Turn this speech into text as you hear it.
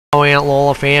Oh, Aunt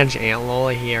Lola fans, Aunt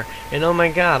Lola here. And oh my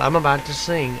god, I'm about to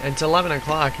sing. It's 11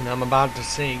 o'clock and I'm about to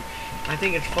sing. I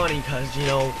think it's funny because, you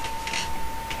know,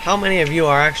 how many of you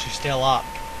are actually still up?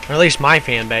 Or at least my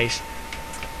fan base.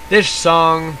 This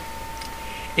song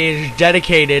is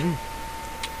dedicated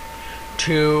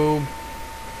to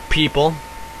people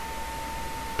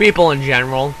in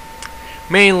general.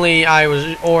 Mainly, I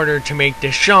was ordered to make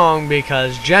this song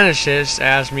because Genesis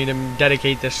asked me to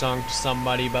dedicate this song to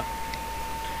somebody, but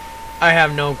I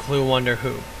have no clue under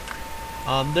who.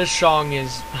 This song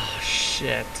is... oh,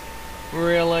 shit.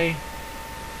 Really?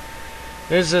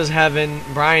 This is Heaven,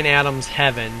 Bryan Adams'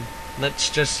 Heaven.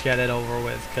 Let's just get it over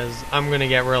with, because I'm going to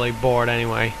get really bored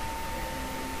anyway.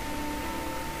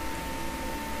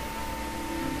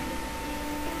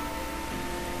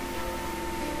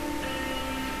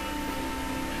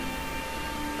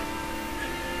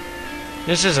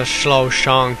 This is a slow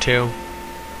song, too.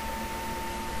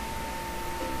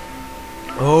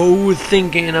 Oh,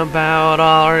 thinking about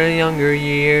our younger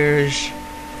years,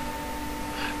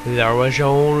 there was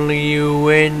only you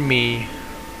and me.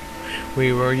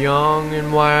 We were young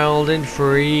and wild and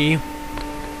free.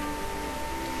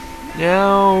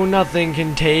 Now nothing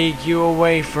can take you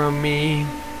away from me.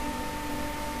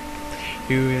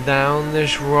 You've down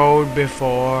this road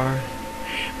before,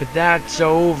 but that's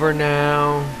over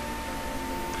now.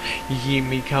 You keep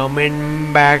me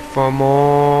coming back for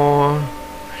more.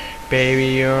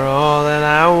 Baby, you're all that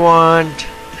I want.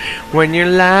 When you're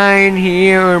lying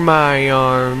here in my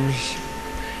arms,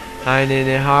 finding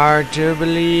it hard to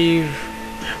believe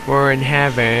we're in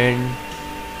heaven.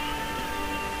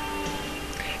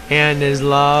 And there's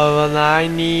love that I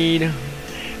need,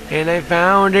 and I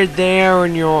found it there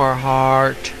in your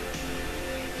heart.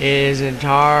 It isn't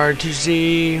hard to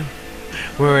see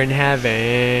we're in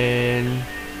heaven.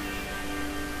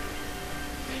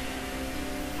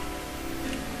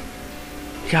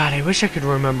 God, I wish I could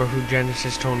remember who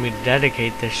Genesis told me to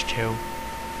dedicate this to.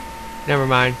 Never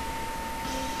mind.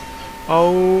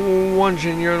 Oh, once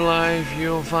in your life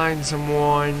you'll find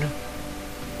someone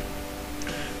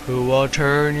who will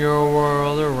turn your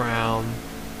world around,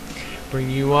 bring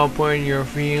you up when you're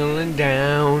feeling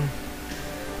down.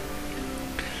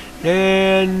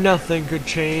 And nothing could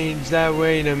change that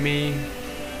way to me.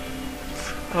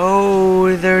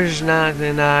 Oh, there's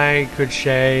nothing I could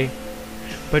say,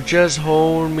 but just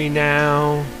hold me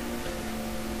now,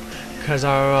 'cause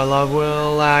our love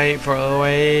will light for the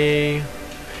way.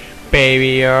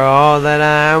 Baby, you're all that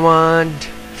I want.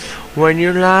 When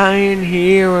you're lying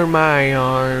here in my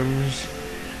arms,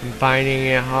 I'm finding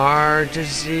it hard to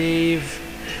see if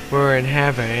we're in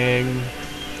heaven.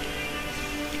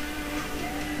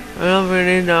 Love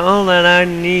is all that I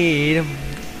need,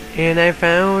 and I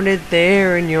found it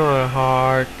there in your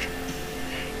heart.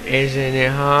 Isn't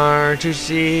it hard to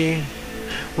see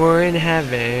we're in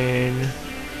heaven?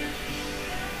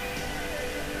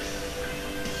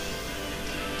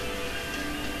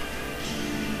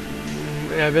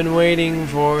 I've been waiting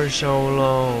for so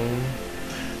long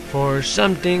for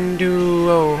something to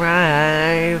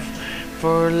arrive,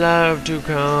 for love to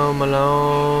come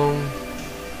along.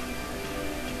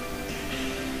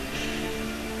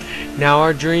 Now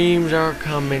our dreams are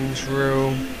coming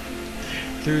true,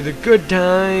 through the good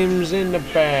times and the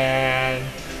bad.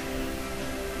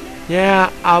 Yeah,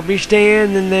 I'll be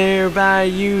standing there by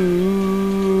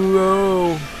you.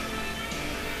 Oh.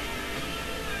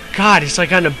 God, it's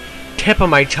like on the tip of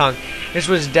my tongue. This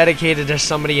was dedicated to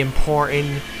somebody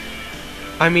important.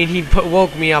 I mean, he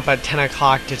woke me up at 10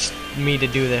 o'clock to me to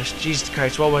do this. Jesus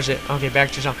Christ, what was it? Okay,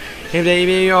 back to the song. Hey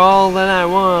baby, you're all that I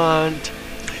want.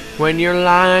 When you're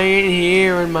lying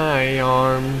here in my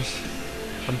arms,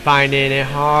 I'm finding it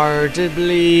hard to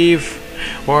believe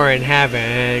we're in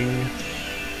heaven.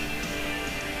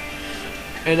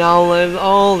 And I'll live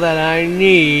all that I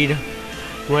need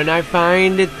when I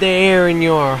find it there in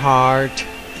your heart.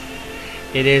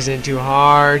 It isn't too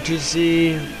hard to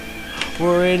see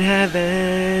we're in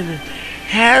heaven.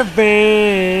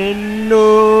 Heaven, no.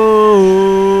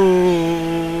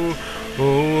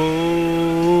 Oh,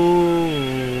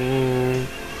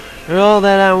 you're all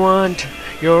that I want.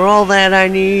 You're all that I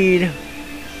need.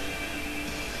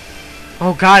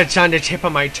 Oh God, it's on the tip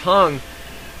of my tongue.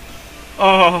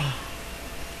 Oh.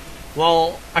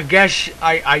 Well, I guess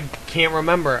I can't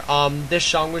remember. This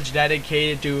song was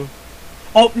dedicated to...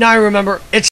 oh, now I remember. It's